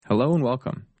Hello and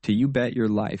welcome to You Bet Your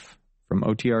Life from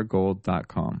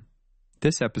OTRGold.com.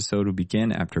 This episode will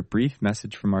begin after a brief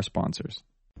message from our sponsors.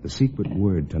 The secret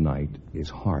word tonight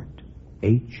is heart.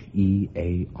 H-E-A-R-T.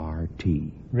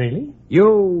 Really?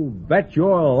 You bet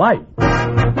your life.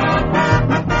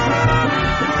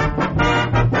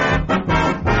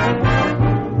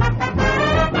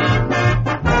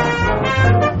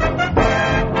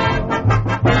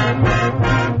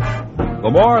 The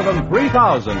more than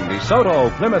 3,000 DeSoto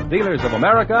Plymouth Dealers of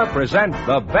America present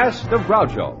the best of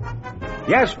Groucho.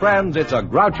 Yes, friends, it's a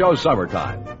Groucho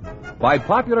summertime. By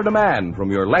popular demand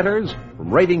from your letters,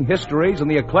 from rating histories,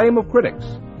 and the acclaim of critics,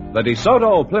 the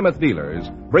DeSoto Plymouth Dealers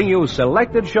bring you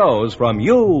selected shows from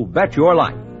You Bet Your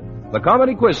Life, the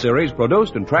comedy quiz series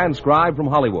produced and transcribed from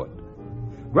Hollywood.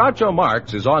 Groucho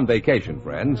Marx is on vacation,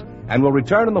 friends, and will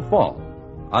return in the fall.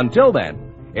 Until then,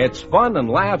 it's fun and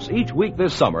laughs each week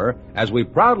this summer as we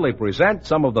proudly present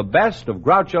some of the best of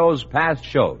Groucho's past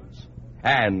shows.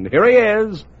 And here he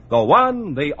is, the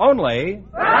one, the only...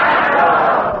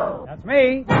 Groucho! That's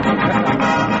me.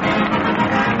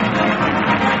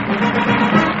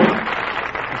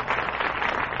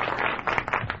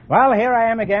 Well, here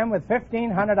I am again with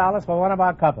 $1,500 for one of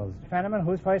our couples. Fenneman,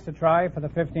 who's first to try for the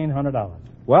 $1,500?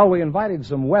 Well, we invited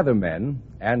some weathermen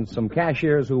and some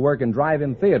cashiers who work in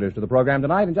drive-in theaters to the program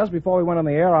tonight, and just before we went on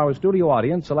the air, our studio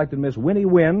audience selected Miss Winnie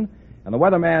Wynn and the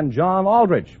weatherman John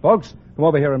Aldrich. Folks, come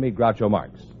over here and meet Groucho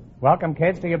Marx. Welcome,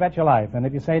 kids, to You Bet Your Life. And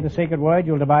if you say the secret word,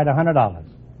 you'll divide $100.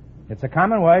 It's a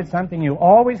common word, something you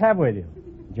always have with you.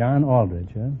 John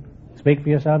Aldrich, huh? Speak for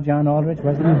yourself, John Aldrich,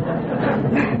 wasn't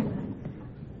it?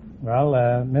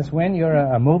 Well, Miss Wynn, you're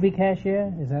a movie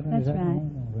cashier? That's right.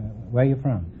 Where are you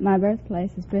from? My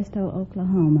birthplace is Bristow,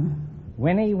 Oklahoma.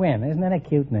 Winnie Wynn. Isn't that a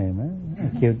cute name, huh? A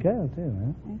cute girl, too,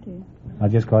 huh? Thank you. I'll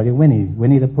just call you Winnie.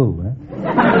 Winnie the Pooh, huh?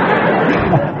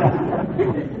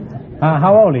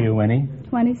 How old are you, Winnie?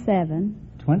 27.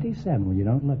 27? Well, you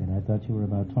don't look it. I thought you were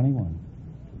about 21.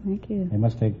 Thank you. They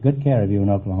must take good care of you in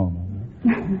Oklahoma.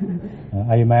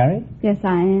 Are you married? Yes,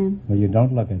 I am. Well, you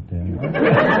don't look it.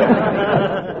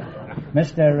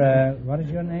 Mr., what is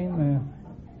your name?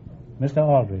 Mr.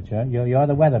 Aldrich, huh? You're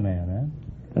the weatherman, huh?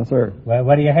 Yes, sir.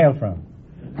 Where do you hail from?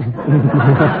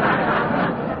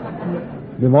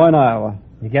 Des Moines, Iowa.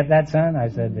 You get that, son? I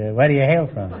said, where do you hail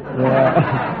from?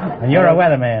 Yeah. And you're a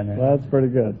weatherman, huh? That's pretty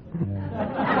good.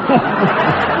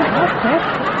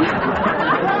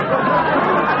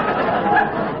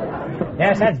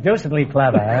 Yes, that's deucedly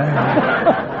clever,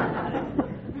 huh?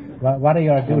 What are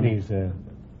your duties in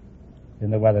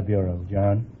the Weather Bureau,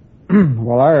 John?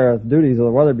 Well, our duties of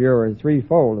the Weather Bureau are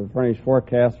threefold: to furnish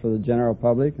forecasts for the general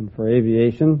public and for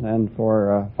aviation and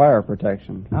for fire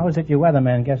protection. How is it you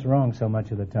weathermen guess wrong so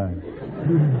much of the time?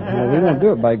 Well, we don't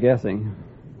do it by guessing.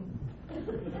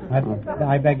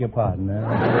 I beg your pardon.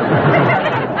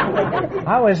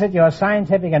 How is it your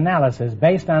scientific analysis,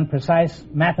 based on precise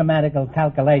mathematical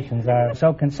calculations, are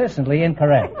so consistently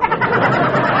incorrect?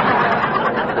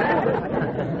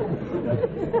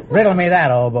 Riddle me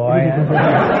that, old boy.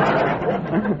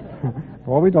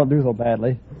 Well, we don't do so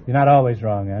badly. You're not always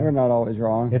wrong, huh? We're not always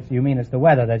wrong. You mean it's the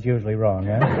weather that's usually wrong,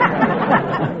 huh?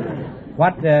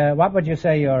 What would you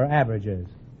say your average is?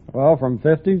 Well, from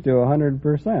 50 to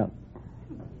 100%.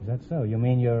 Is that so? You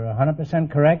mean you're 100%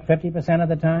 correct 50% of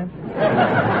the time?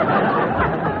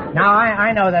 Now,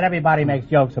 I know that everybody makes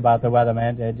jokes about the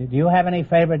weatherman. Do you have any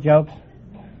favorite jokes?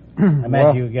 I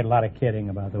imagine you get a lot of kidding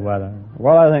about the weather.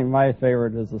 Well, I think my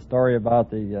favorite is the story about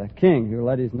the king who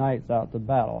led his knights out to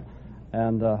battle.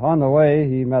 And on the way,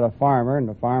 he met a farmer, and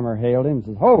the farmer hailed him and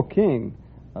says, "Ho, king,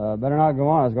 better not go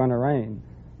on, it's going to rain."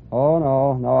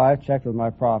 "Oh, no, I've checked with my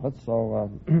prophets." So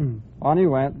on he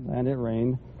went, and it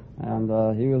rained, and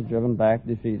he was driven back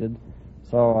defeated.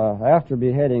 So after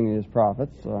beheading his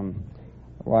prophets,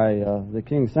 the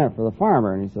king sent for the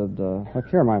farmer, and he said, "Look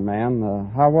here, my man,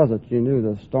 how was it you knew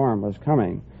the storm was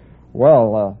coming?"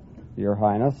 "Well, Your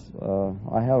Highness,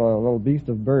 I have a little beast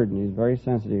of burden. He's very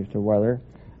sensitive to weather,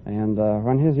 and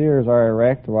when his ears are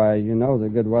erect, why, you know the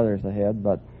good weather's ahead,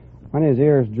 but when his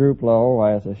ears droop low,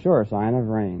 why, it's a sure sign of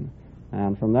rain."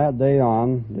 And from that day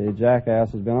on, the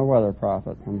jackass has been a weather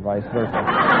prophet, and vice versa.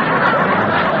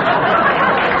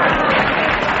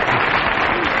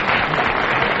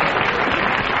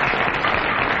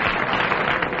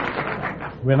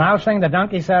 We'll now sing the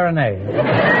Donkey Serenade.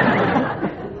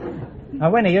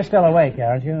 Now, Winnie, you're still awake,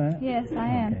 aren't you? Huh? Yes, I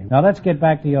am. Okay. Now, let's get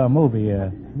back to your movie.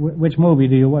 Which movie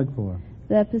do you work for?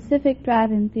 The Pacific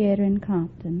Drive-In Theater in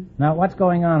Compton. Now, what's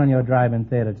going on in your drive-in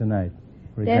theater tonight,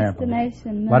 for example?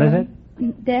 Destination Moon. What is it?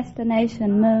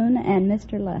 Destination Moon and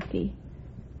Mr. Lucky.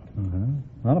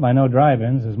 Well, if I know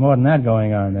drive-ins, there's more than that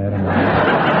going on there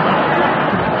tonight.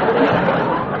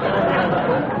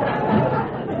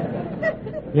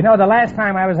 You know, the last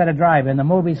time I was at a drive-in, the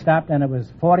movie stopped and it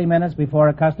was 40 minutes before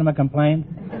a customer complained.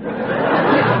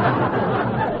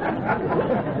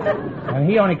 And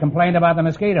he only complained about the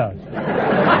mosquitoes.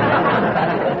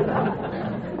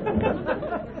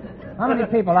 How many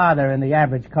people are there in the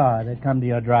average car that come to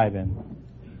your drive-in?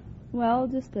 Well,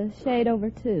 just a shade over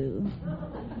 2.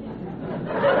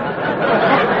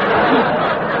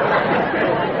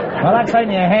 Well, that's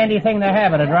certainly a handy thing to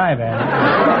have at a drive-in.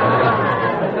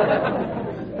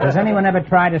 Does anyone ever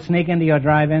try to sneak into your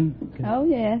drive-in? Oh,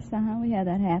 yes. We had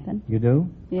that happen. You do?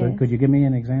 Yes. Could you give me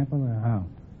an example of how?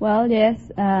 Well, yes.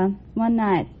 One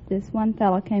night, this one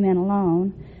fellow came in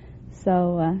alone,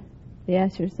 so the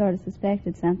ushers sort of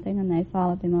suspected something, and they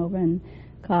followed him over and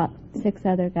caught 6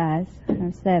 other guys,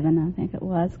 or 7, I think it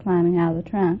was, climbing out of the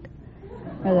trunk,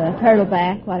 or the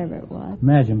turtleback, whatever it was.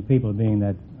 Imagine people being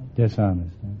that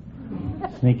dishonest,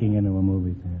 sneaking into a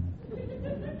movie theater.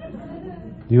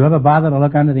 Do you ever bother to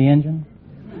look under the engine?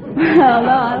 Well,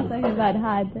 no, I don't think anybody'd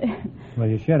hide there. Well,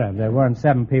 you should have. There weren't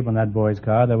 7 people in that boy's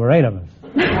car. There were 8 of us.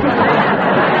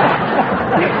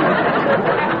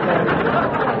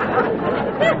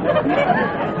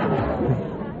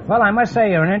 Well, I must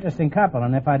say you're an interesting couple,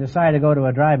 and if I decide to go to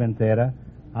a drive-in theater,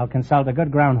 I'll consult a good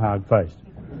groundhog first.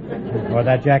 Or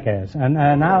that jackass. And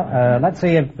now, let's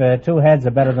see if 2 heads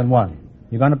are better than 1.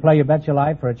 You're going to play You Bet Your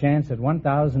Life for a chance at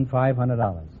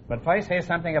 $1,500. But first, here's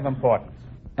something of importance.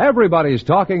 Everybody's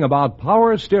talking about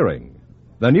power steering,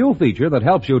 the new feature that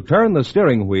helps you turn the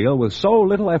steering wheel with so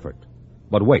little effort.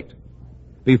 But wait.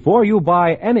 Before you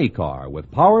buy any car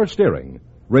with power steering,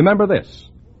 remember this.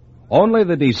 Only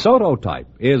the DeSoto type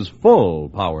is full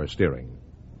power steering,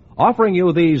 offering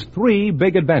you these 3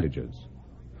 big advantages.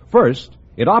 First,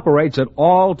 it operates at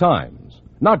all times,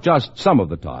 not just some of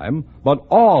the time, but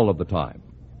all of the time.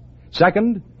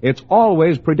 Second, it's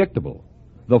always predictable.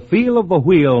 The feel of the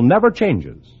wheel never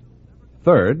changes.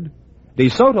 Third,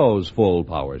 DeSoto's full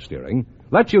power steering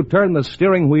lets you turn the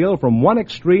steering wheel from one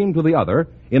extreme to the other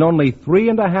in only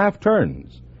 3.5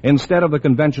 turns, instead of the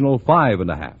conventional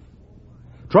 5.5.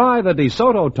 Try the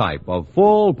DeSoto type of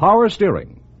full power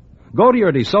steering. Go to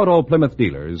your DeSoto Plymouth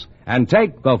dealers and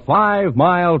take the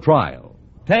 5-mile trial.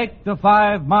 Take the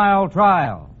 5-mile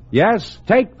trial. Yes,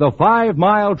 take the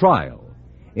 5-mile trial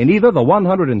in either the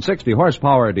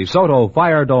 160-horsepower DeSoto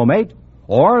Fire Dome 8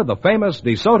 or the famous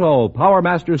DeSoto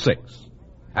Powermaster 6.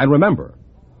 And remember,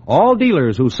 all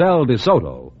dealers who sell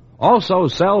DeSoto also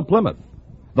sell Plymouth,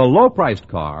 the low-priced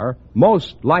car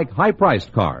most like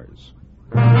high-priced cars.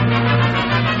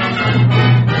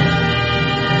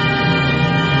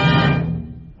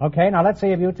 Okay, now let's see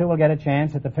if you 2 will get a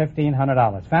chance at the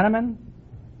 $1,500. Fenneman,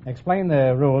 explain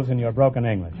the rules in your broken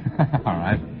English. All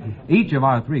right. Each of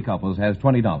our 3 couples has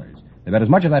 $20. They bet as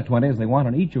much of that 20 as they want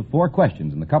on each of 4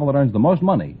 questions, and the couple that earns the most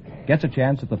money gets a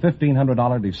chance at the $1,500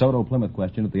 DeSoto Plymouth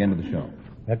question at the end of the show.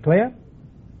 That clear?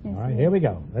 Yes, All right, here we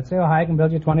go. Let's see how high I can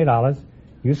build you $20.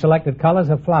 You selected colors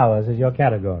of flowers as your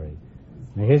category.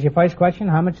 Now, here's your first question.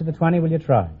 How much of the 20 will you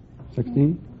try?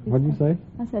 16? What did you say?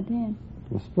 I said 10.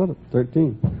 We'll split it.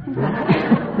 13.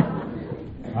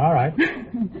 All right.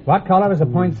 What color is a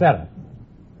poinsettia?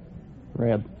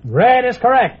 Red. Red is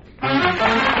correct. And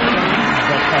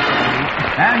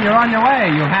you're on your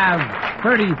way. You have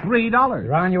 $33.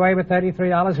 You're on your way with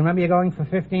 $33. Remember, you're going for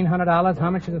 $1,500. How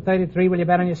much of the 33 will you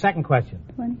bet on your second question?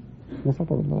 20. What's up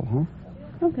a little bit, huh?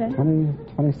 Okay.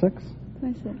 26?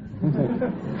 26.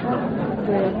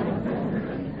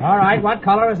 All right. What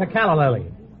color is a calla lily?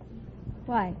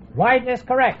 White. White is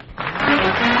correct. Here we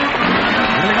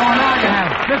go now. You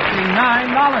have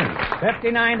 $59.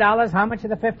 $59. How much of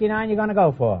the 59 you going to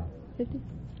go for? 50.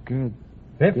 Good.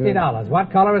 $50.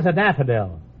 What color is a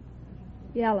daffodil?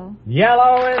 Yellow.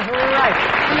 Yellow is right.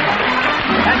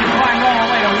 And you're going all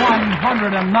the way to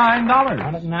 $109.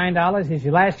 $109 is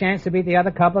your last chance to beat the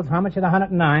other couples. How much of the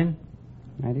 109?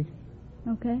 90?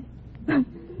 Okay.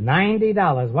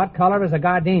 $90. What color is a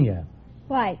gardenia?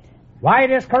 White.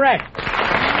 White is correct.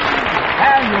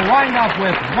 And you wind up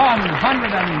with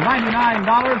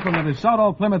 $199 from the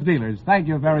DeSoto Plymouth dealers. Thank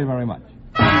you very, very much.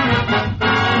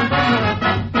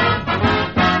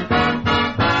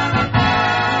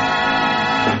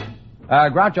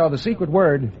 Groucho, the secret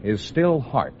word is still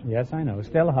heart. Yes, I know.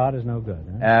 Still hot is no good.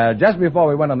 Huh? Just before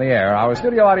we went on the air, our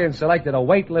studio audience selected a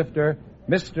weightlifter,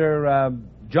 Mr.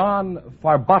 John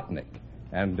Farbotnik,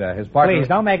 and his partner... Please,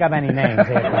 don't make up any names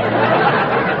here.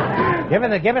 Give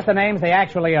us the names they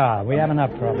actually are. We have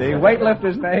enough trouble. The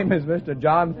weightlifter's name is Mr.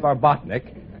 John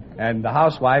Farbotnik, and the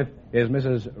housewife, is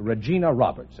Mrs. Regina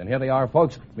Roberts. And here they are,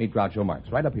 folks. Meet Groucho Marx,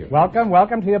 right up here.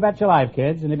 Welcome to You Bet Your Life,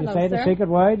 kids. And if you Hello, say the sir. secret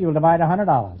word, you'll divide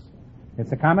 $100.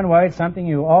 It's a common word, something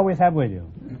you always have with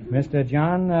you. Mr.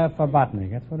 John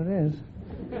Fabotnik, that's what it is.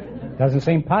 Doesn't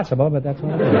seem possible, but that's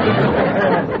what it is.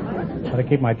 Gotta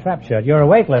keep my trap shut. You're a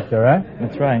weightlifter, huh?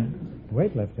 That's right.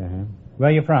 Weightlifter, huh? Where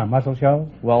are you from? Muscle Shoals?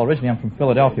 Well, originally I'm from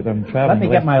Philadelphia, but I'm traveling. Let me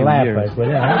the get last my few laugh years. first, will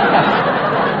you? Huh?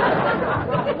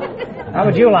 How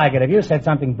would you like it if you said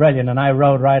something brilliant and I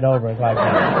rode right over it like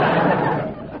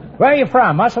that? Where are you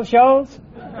from? Muscle Shoals?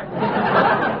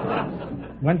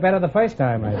 Went better the first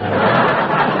time, I think.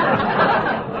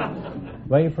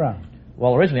 Where are you from?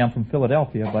 Well, originally I'm from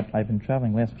Philadelphia, but I've been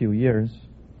traveling the last few years.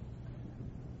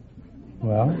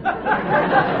 Well,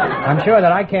 I'm sure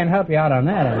that I can't help you out on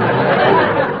that.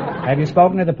 Have you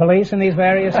spoken to the police in these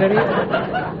various cities?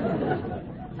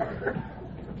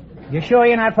 You sure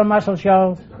you're not from Muscle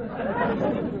Shoals?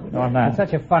 No, I'm not. It's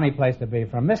such a funny place to be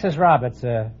from. Mrs. Roberts,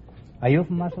 are you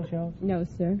from Muscle Shoals? No,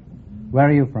 sir. Where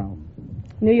are you from?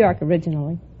 New York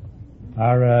originally.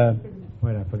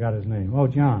 Wait, I forgot his name. Oh,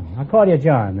 John. I'll call you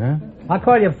John, huh? I'll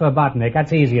call you Fabotnik.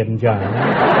 That's easier than John.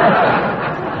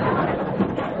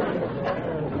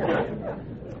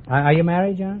 Are you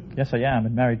married, John? Yes, I am. I've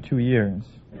been married 2 years.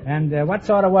 And what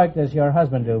sort of work does your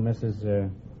husband do,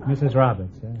 Mrs.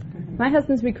 Roberts? My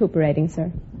husband's recuperating,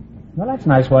 sir. Well, that's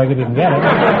nice work if you can get it.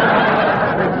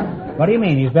 What do you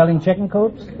mean? He's building chicken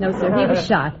coops? No, sir. He was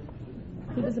shot.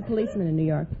 He was a policeman in New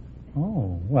York.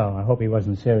 Oh, well, I hope he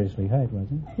wasn't seriously hurt, was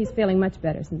he? He's feeling much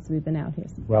better since we've been out here.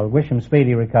 Well, wish him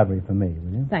speedy recovery for me,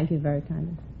 will you? Thank you very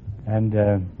kindly. And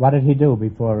what did he do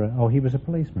before... he was a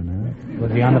policeman, huh?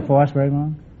 Was he on the force very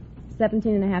long?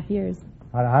 17 and a half years.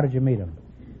 How did you meet him?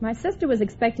 My sister was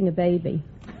expecting a baby.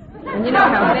 And you know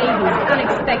how babies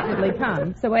unexpectedly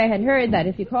come. So I had heard that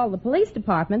if you called the police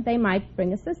department, they might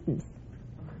bring assistance.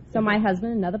 So my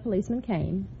husband and another policeman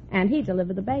came, and he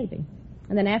delivered the baby.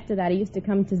 And then after that, he used to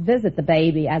come to visit the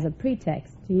baby as a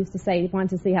pretext. He used to say he wanted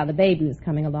to see how the baby was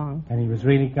coming along. And he was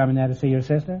really coming there to see your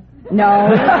sister? No,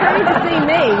 he was coming to see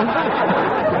me.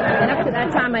 And up to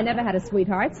that time, I never had a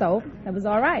sweetheart, so that was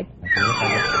all right.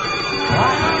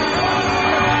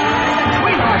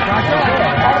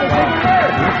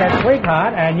 You said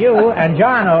sweetheart, and you and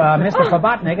John, Mr.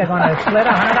 Fabotnik, are going to split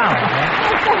 $100.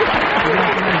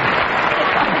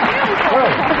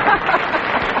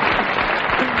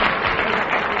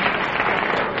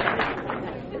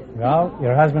 Well,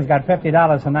 your husband's got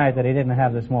 $50 tonight that he didn't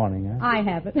have this morning, huh? I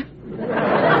have it.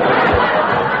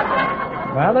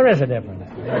 Well, there is a difference.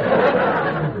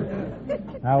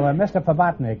 Now, Mr.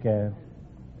 Fabotnik,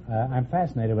 I'm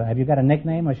fascinated. Have you got a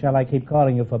nickname, or shall I keep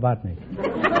calling you Fabotnik?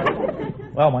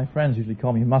 Well, my friends usually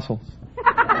call me Muscles.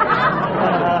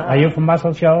 Are you from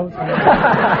Muscle Shoals?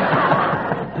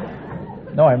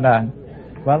 No, I'm not.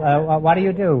 Well, what do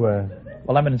you do?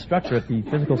 Well, I'm an instructor at the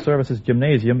Physical Services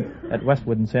Gymnasium at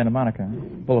Westwood and Santa Monica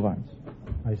Boulevards.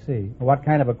 I see. What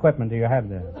kind of equipment do you have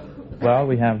there? Well,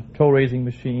 we have toe-raising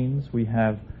machines, we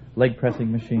have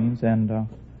leg-pressing machines, and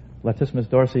latissimus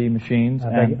dorsi machines,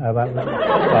 and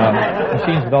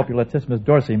machines develop your latissimus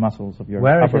dorsi muscles of your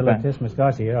Where is upper your back. latissimus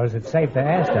dorsi? Or is it safe to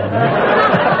ask that?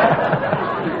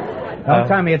 Don't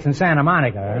tell me it's in Santa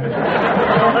Monica.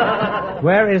 Huh?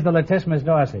 Where is the latissimus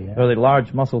dorsi? They're the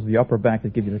large muscles of your upper back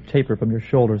that give you the taper from your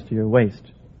shoulders to your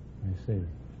waist. I see.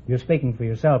 You're speaking for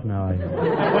yourself now, are you?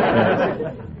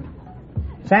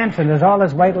 Samson, does all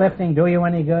this weightlifting do you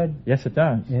any good? Yes, it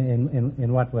does.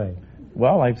 In what way?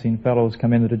 Well, I've seen fellows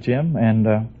come into the gym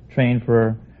and train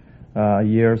for a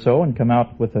year or so and come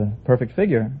out with a perfect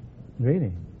figure.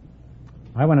 Really?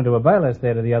 I went into a burlesque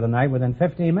theater the other night. Within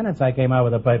 15 minutes, I came out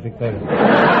with a perfect figure.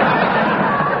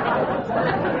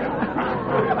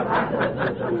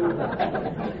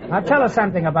 Now, tell us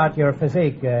something about your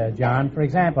physique, John. For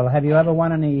example, have you ever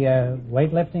won any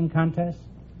weightlifting contests?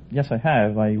 Yes, I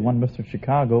have. I won Mr.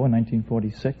 Chicago in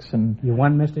 1946, and You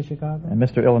won Mr. Chicago? and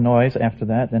Mr. Illinois after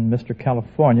that, and Mr.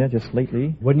 California just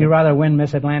lately. Wouldn't you rather win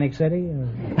Miss Atlantic City?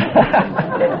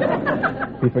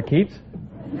 Be for keeps?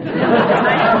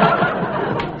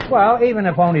 Well, even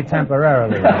if only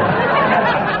temporarily.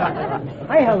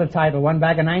 I held the title one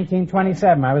back in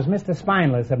 1927. I was Mr.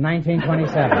 Spineless of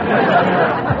 1927.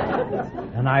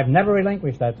 And I've never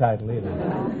relinquished that title either.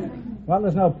 Well,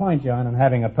 there's no point, John, in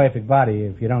having a perfect body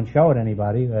if you don't show it to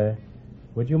anybody.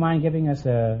 Would you mind giving us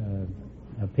a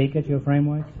peek at your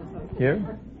framework? Here?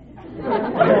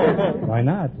 Why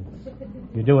not?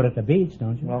 You do it at the beach,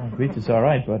 don't you? Well, the beach is all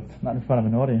right, but not in front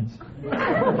of an audience.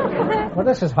 Well,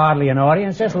 this is hardly an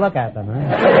audience. Just look at them,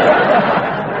 huh?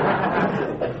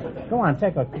 Go on,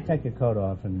 take your coat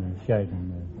off and shirt.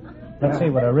 And, Let's see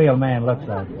what a real man looks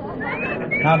like.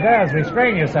 Now, girls,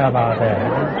 restrain yourself out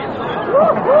there.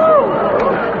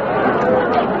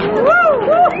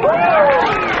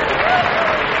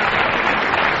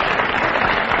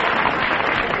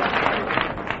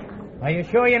 Are you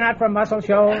sure you're not from Muscle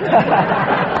Shoals?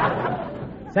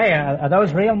 Say, are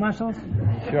those real muscles?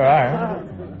 Sure are.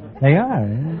 They are, eh?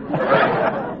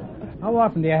 How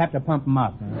often do you have to pump them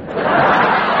up?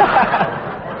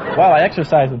 Well, I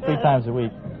exercise them 3 times a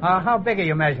week. How big are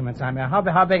your measurements? I mean,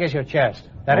 how big is your chest?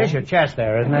 That is your chest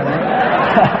there, isn't it?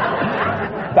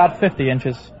 About 50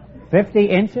 inches. 50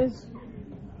 inches?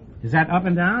 Is that up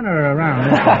and down or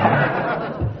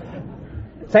around?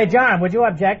 Say, John, would you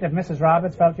object if Mrs.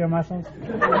 Roberts felt your muscles?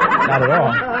 Not at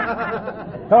all.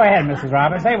 Go ahead, Mrs.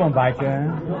 Roberts. They won't bite you.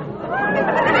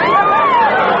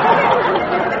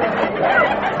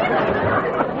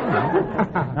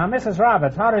 Now, Mrs.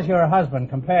 Roberts, how does your husband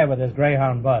compare with his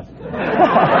greyhound bust?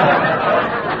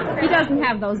 He doesn't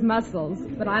have those muscles,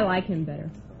 but I like him better.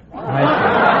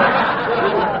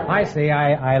 I see.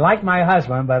 I like my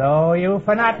husband, but oh, you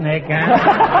fanatnik,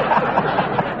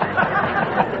 huh?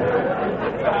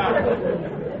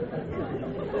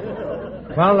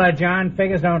 Well, John,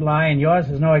 figures don't lie, and yours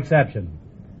is no exception.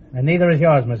 And neither is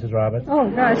yours, Mrs. Roberts. Oh,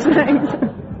 gosh, thanks.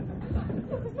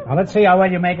 Now, let's see how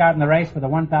well you make out in the race for the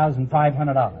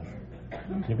 $1,500.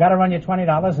 You've got to run your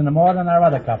 $20 into more than our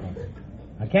other couples.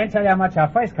 I can't tell you how much our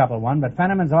first couple won, but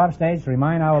Fenneman's off stage to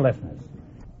remind our listeners.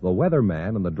 The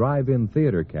weatherman and the drive-in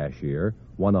theater cashier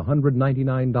won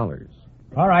 $199.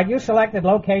 All right, you selected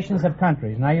locations of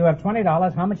countries. Now, you have $20.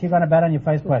 How much are you going to bet on your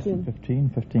first question? 15.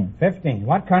 15.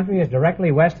 What country is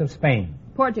directly west of Spain?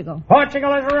 Portugal.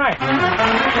 Portugal is right.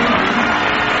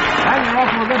 And you're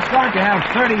off to a good start. You have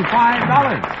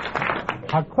 $35.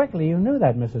 How quickly you knew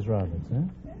that, Mrs. Roberts, huh?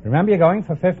 Remember, you're going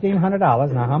for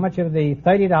 $1,500. Now, how much of the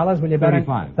 $30 will you bet on?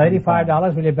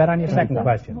 $35 will you bet on your second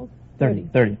question? 30.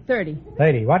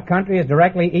 30. What country is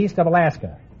directly east of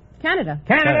Alaska? Canada.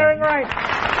 Canada is right.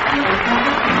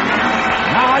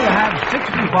 Now you have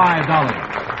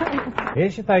 $65.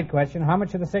 Here's your third question. How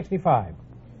much of the 65?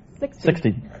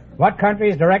 60. What country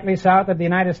is directly south of the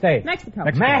United States? Mexico.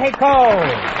 Mexico.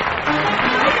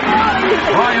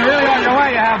 Well, you're really on your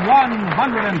way. You have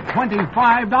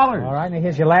 $125. All right, now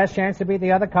here's your last chance to beat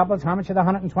the other couples. How much of the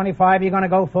 125 are you going to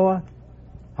go for?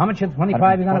 How much of the 25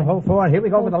 are you going to go for? And here we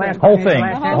go for the last Whole question. thing.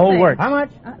 Last The chance. whole works. How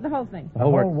much? The whole thing. The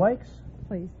whole works?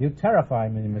 Please. You terrify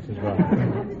me, Mrs.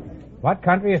 Roberts. What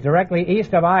country is directly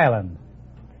east of Ireland?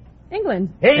 England.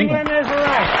 England is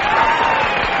right.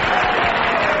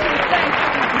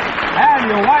 And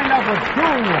you wind up with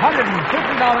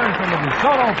 $250 from the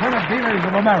DeSoto Plymouth Dealers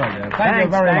of America. Thank you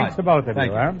very much. Thanks to both of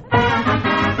Thank you. you. Huh?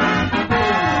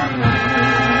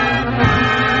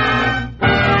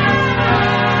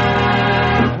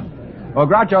 Well,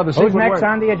 Groucho, the secret Who's next word...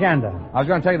 on the agenda? I was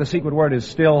going to tell you the secret word is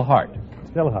still heart.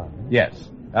 Still hot. Yes.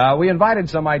 We invited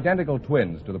some identical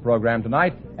twins to the program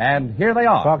tonight, and here they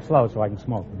are. Talk slow so I can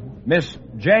smoke. Miss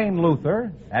Jane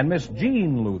Luther and Miss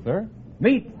Jean Luther.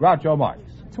 Meet Groucho Marx.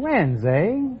 Twins,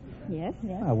 eh? Yes.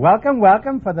 Welcome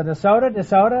for the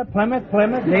DeSoto, Plymouth,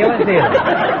 dealer.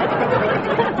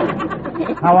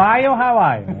 How are you?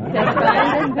 Just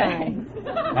fine.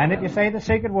 And if you say the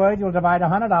secret word, you'll divide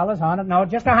 $100, no,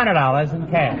 just $100 in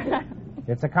cash.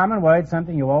 It's a common word,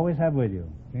 something you always have with you.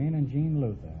 Jane and Jean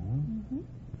Luther, huh? Mm-hmm.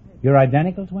 You're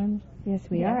identical twins? Yes,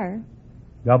 we are.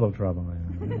 Double trouble.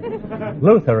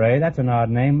 Luther, eh? That's an odd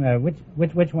name.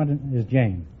 Which one is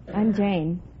Jane? I'm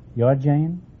Jane. You're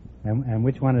Jane? And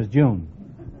which one is June?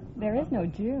 There is no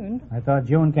June. I thought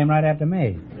June came right after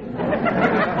me.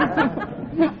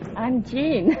 I'm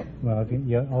Jean. Well,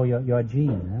 you're Jean,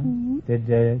 huh? Mm-hmm.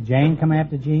 Did Jane come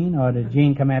after Jean, or did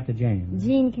Jean come after Jane?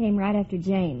 Jean came right after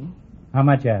Jane. How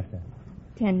much after?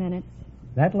 10 minutes.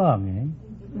 That long, eh?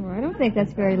 Well, I don't think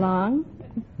that's very long.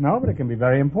 No, but it can be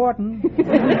very important.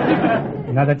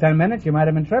 Another 10 minutes, you might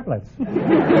have been triplets.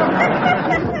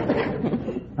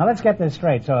 Now, let's get this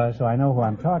straight so I know who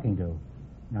I'm talking to.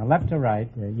 Now, left to right,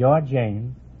 you're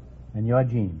Jane and you're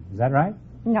Jean. Is that right?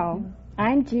 No.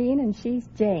 I'm Jean and she's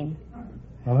Jane.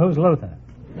 Well, who's Luther?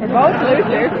 We're both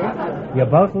Luther. You're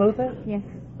both Luther? Yes.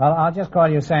 Well, I'll just call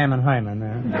you Sam and Hyman,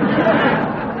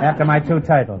 after my two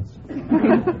titles.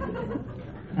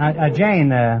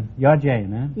 Jane, you're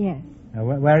Jane, huh? Yes.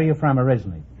 Where are you from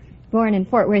originally? Born in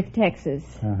Fort Worth, Texas.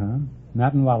 Uh-huh.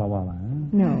 Not in Walla Walla, huh?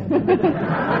 No.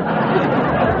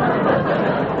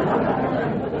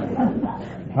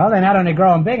 Well, they not only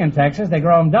grow them big in Texas, they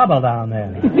grow them double down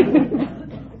there.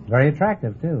 Very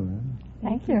attractive, too. Huh?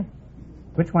 Thank you.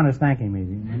 Which one is thanking me?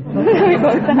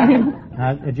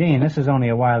 Gene, this is only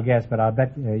a wild guess, but I'll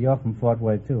bet you're from Fort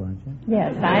Worth, too, aren't you?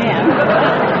 Yes, I am.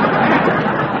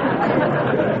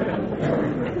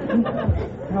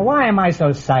 Now, why am I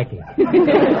so psychic?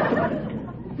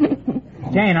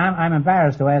 Jane, I'm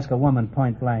embarrassed to ask a woman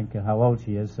point blank how old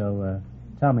she is, so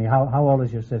tell me, how old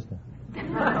is your sister?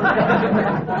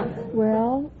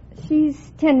 Well, she's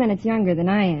 10 minutes younger than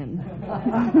I am.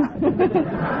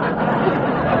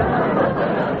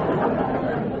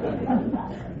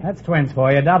 That's twins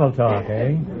for you, double talk,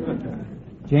 eh?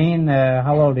 Jean,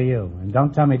 how old are you? And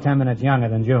don't tell me 10 minutes younger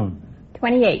than June.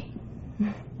 28.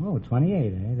 Oh,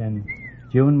 28, eh? Then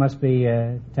June must be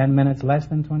 10 minutes less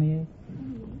than 28?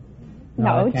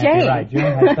 No, that can't Jane. be right.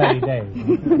 June has 30 days.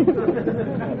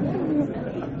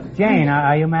 Jane,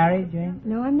 are you married, Jane?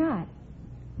 No, I'm not.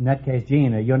 In that case,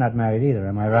 Jean, you're not married either,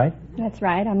 am I right? That's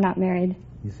right, I'm not married.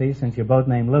 You see, since you're both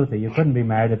named Luther, you couldn't be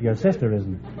married if your sister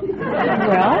isn't.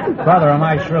 Well? Brother, am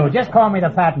I shrewd? Just call me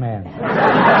the fat man.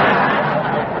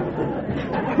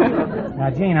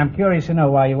 Now, Jean, I'm curious to know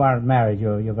why you aren't married.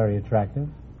 You're very attractive.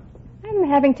 I'm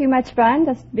having too much fun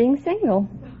just being single.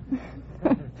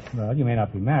 Well, you may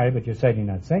not be married, but you're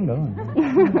certainly not single.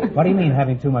 What do you mean,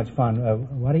 having too much fun?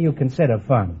 What do you consider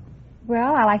fun?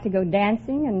 Well, I like to go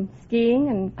dancing and skiing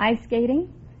and ice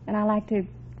skating, and I like to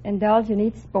indulge in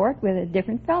each sport with a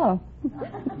different fellow.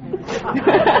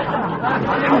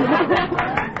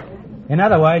 In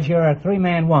other words, you're a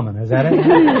three-man woman, is that it?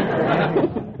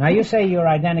 Now, you say you're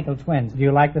identical twins. Do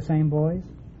you like the same boys?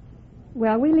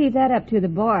 Well, we leave that up to the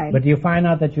boy. But do you find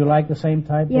out that you like the same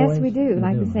type boys? Yes, we do, You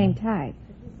like do, the same type.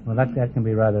 Well, that can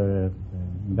be rather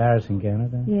embarrassing, can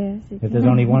it? Yes. If there's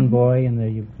only one boy and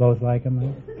you both like him?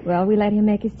 Right? Well, we let him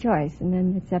make his choice, and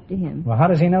then it's up to him. Well, how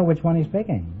does he know which one he's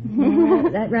picking?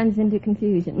 That runs into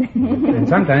confusion. And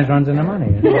sometimes runs into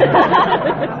money.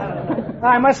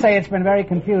 I must say it's been very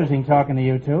confusing talking to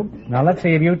you two. Now, let's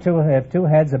see if you two have two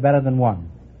heads are better than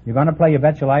one. You're going to play You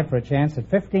Bet Your Life for a chance at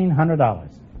 $1,500.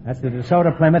 That's the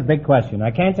DeSoto Plymouth big question. I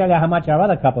can't tell you how much our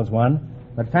other couples won,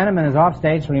 but Fenneman is off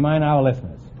stage to remind our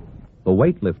listeners. The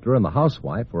weightlifter and the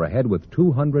housewife were ahead with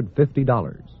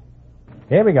 $250.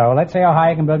 Here we go. Let's see how high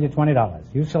I can build you $20.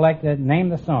 You select it. Name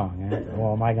the song.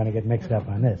 Oh, am I going to get mixed up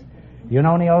on this? You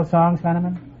know any old songs,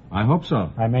 Fenneman? I hope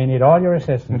so. I may need all your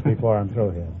assistance before I'm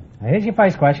through here. Now, here's your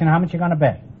first question. How much you going to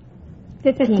bet?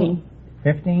 15.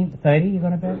 15, 30 you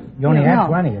going to bet? You only have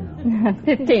 20, you know.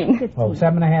 15. Oh,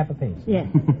 7.5 apiece. Yes.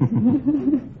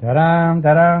 Da-dum,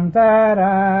 da-dum,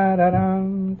 da-da,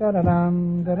 da-dum,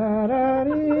 da-da-dum,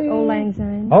 da-da-da-dee. Old Lang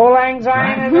Syne. Old Lang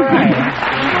Syne is right.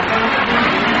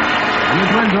 You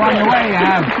twins are on your way. You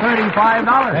have $35.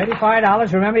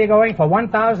 $35. Remember, you're going for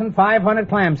 1,500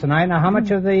 clams tonight. Now, how much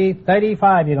of the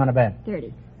 35 you going to bet?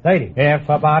 30. 30. If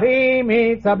a body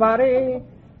meets a body,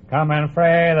 come and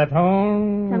fray the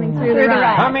tune. Coming through the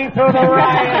ride. Coming through the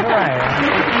ride.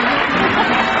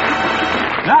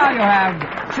 Now you have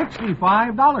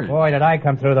 $65. Boy, did I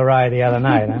come through the ride the other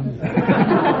night, huh?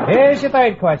 Here's your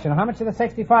third question. How much of the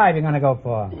 65 you going to go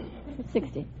for?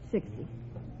 60.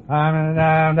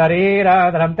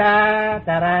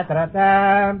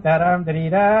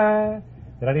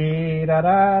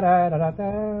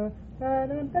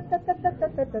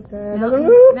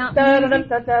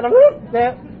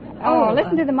 Oh,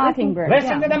 listen to the Mockingbird.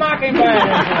 Listen to the Mockingbird.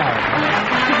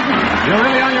 You're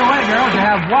really on your way, girls. You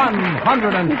have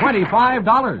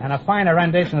 $125. And a finer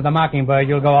rendition of the Mockingbird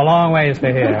you'll go a long ways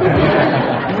to hear.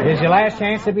 Here's your last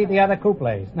chance to beat the other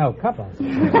couples. No, couples.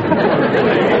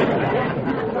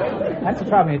 That's the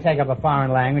trouble. You take up a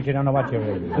foreign language, you don't know what you're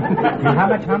reading. How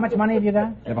much money have you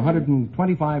got? You have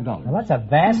 $125. Well, that's a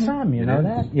vast sum, you know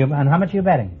that? And how much are you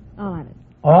betting? All of it.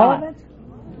 All of it?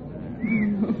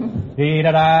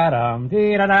 Dee-da-da-dum,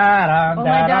 dee-da-da-dum, Oh,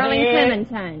 my darling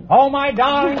Clementine. Oh, my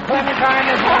darling Clementine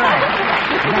is right.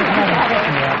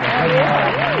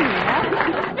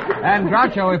 And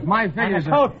Groucho, if my figures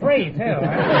And a coat free, too.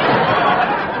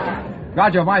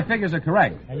 Groucho, if my figures are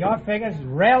correct. And your figures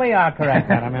rarely are correct,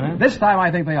 Fenneman. This time I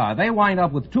think they are. They wind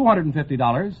up with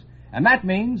 $250, and that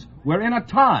means we're in a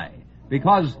tie,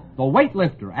 because the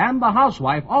weightlifter and the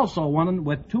housewife also won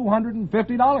with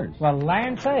 $250. Well,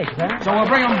 land sakes, huh? So we'll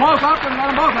bring them both up and let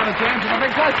them both have a chance at the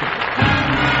big question.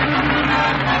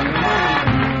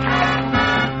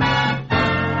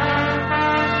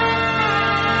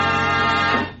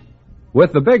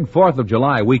 With the big 4th of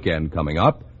July weekend coming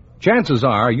up, chances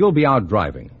are you'll be out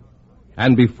driving.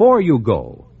 And before you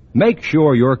go, make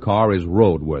sure your car is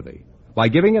roadworthy by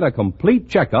giving it a complete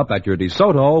checkup at your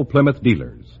DeSoto Plymouth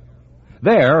dealers.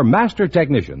 There, master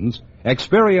technicians,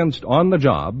 experienced on the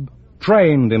job,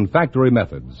 trained in factory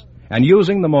methods, and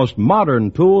using the most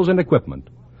modern tools and equipment,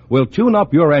 will tune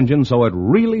up your engine so it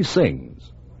really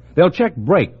sings. They'll check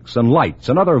brakes and lights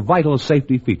and other vital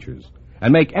safety features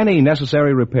and make any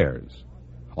necessary repairs.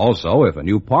 Also, if a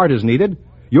new part is needed,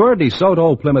 your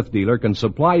DeSoto Plymouth dealer can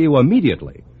supply you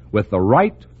immediately with the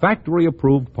right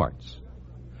factory-approved parts.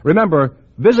 Remember,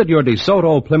 visit your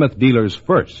DeSoto Plymouth dealers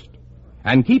first.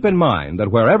 And keep in mind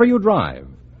that wherever you drive,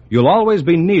 you'll always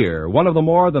be near one of the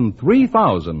more than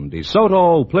 3,000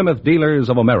 DeSoto Plymouth dealers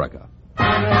of America.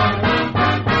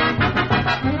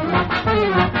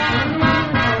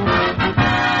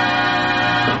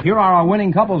 Here are our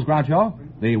winning couples, Groucho.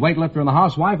 The weightlifter and the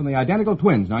housewife and the identical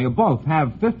twins. Now, you both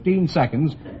have 15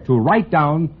 seconds to write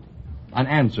down an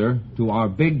answer to our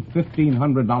big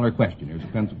 $1,500 question. Here's a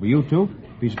pencil for you two,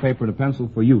 a piece of paper and a pencil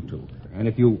for you two. And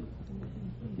if you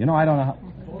I don't know how...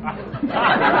 You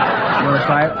want to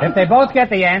try it? If they both get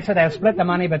the answer, they'll split the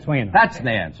money between them. That's the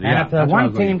answer, And yeah. if the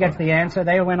one team gets the answer,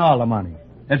 they'll win all the money.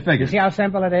 It You figures. see how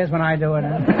simple it is when I do it?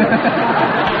 Huh?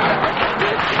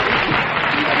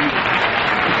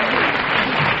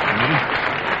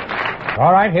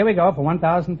 All right, here we go for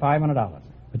 $1,500.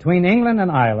 Between England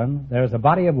and Ireland, there is a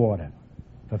body of water.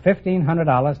 For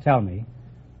 $1,500, tell me,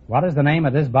 what is the name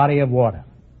of this body of water?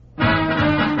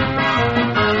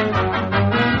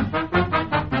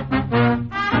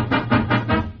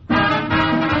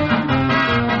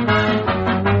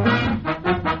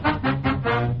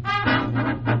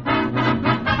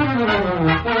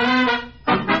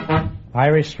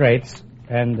 Irish Straits,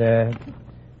 and the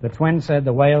twin said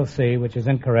the Whale Sea, which is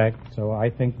incorrect, so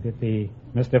I think that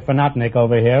Mr. Fanotnik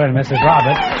over here and Mrs.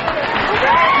 Roberts...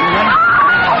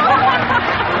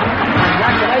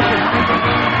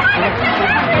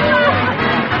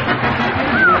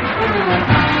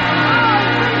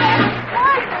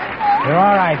 You're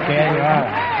all right, kid, you're all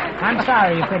right. I'm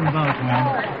sorry you couldn't vote,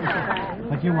 man.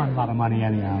 But you won a lot of money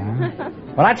anyhow, huh?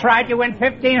 Well, that's right, you win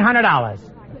 $1,500.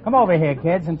 Come over here,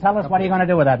 kids, and tell us what are you going to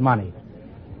do with that money.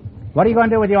 What are you going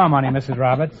to do with your money, Mrs.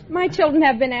 Roberts? My children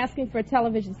have been asking for a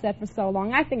television set for so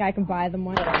long. I think I can buy them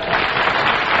one.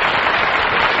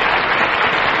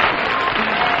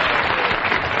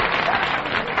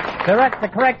 The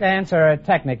correct answer,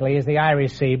 technically, is the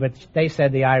Irish Sea, but they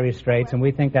said the Irish Straits, and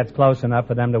we think that's close enough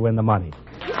for them to win the money.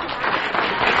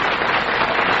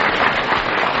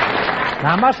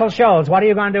 Now, Muscle Shoals, what are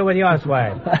you going to do with your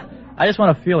swag? I just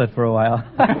want to feel it for a while.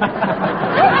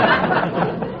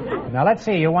 Now, let's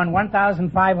see. You won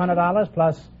 $1,500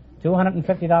 plus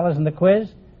 $250 in the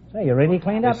quiz. So you really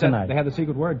cleaned up tonight. They had the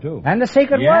secret word, too. And the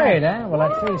secret word, eh? Well,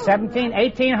 let's see.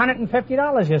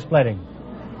 $1,850 you're splitting.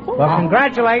 Well,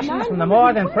 congratulations from the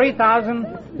more than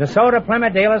 3,000 DeSoto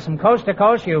Plymouth dealers from coast to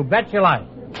coast. You bet your life.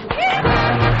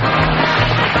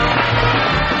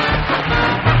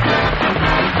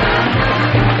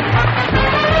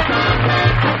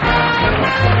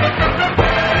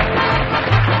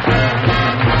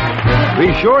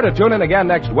 Be sure to tune in again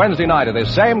next Wednesday night at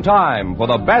this same time for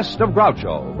the Best of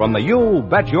Groucho from the You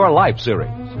Bet Your Life series.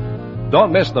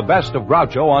 Don't miss the Best of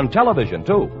Groucho on television,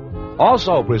 too.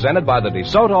 Also presented by the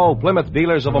DeSoto Plymouth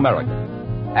Dealers of America.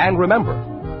 And remember,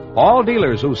 all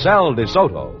dealers who sell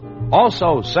DeSoto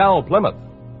also sell Plymouth.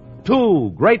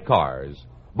 Two great cars,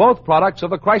 both products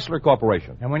of the Chrysler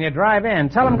Corporation. And when you drive in,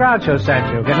 tell them Groucho sent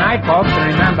you. Good night, folks,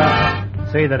 and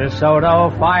remember, see the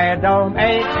DeSoto Fire Dome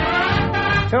 8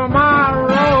 tomorrow.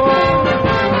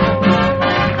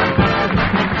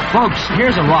 Folks,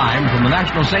 here's a rhyme from the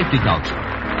National Safety Council.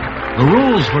 The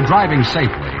rules for driving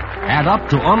safely add up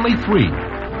to only 3: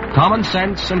 common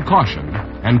sense and caution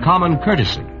and common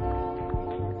courtesy.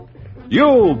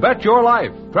 You Bet Your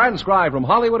Life, transcribed from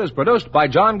Hollywood, is produced by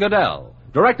John Goodell,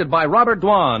 directed by Robert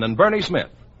Dwan and Bernie Smith,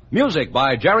 music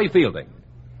by Jerry Fielding.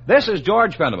 This is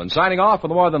George Fenneman signing off for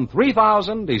the more than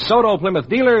 3,000 DeSoto Plymouth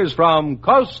dealers from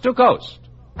coast to coast.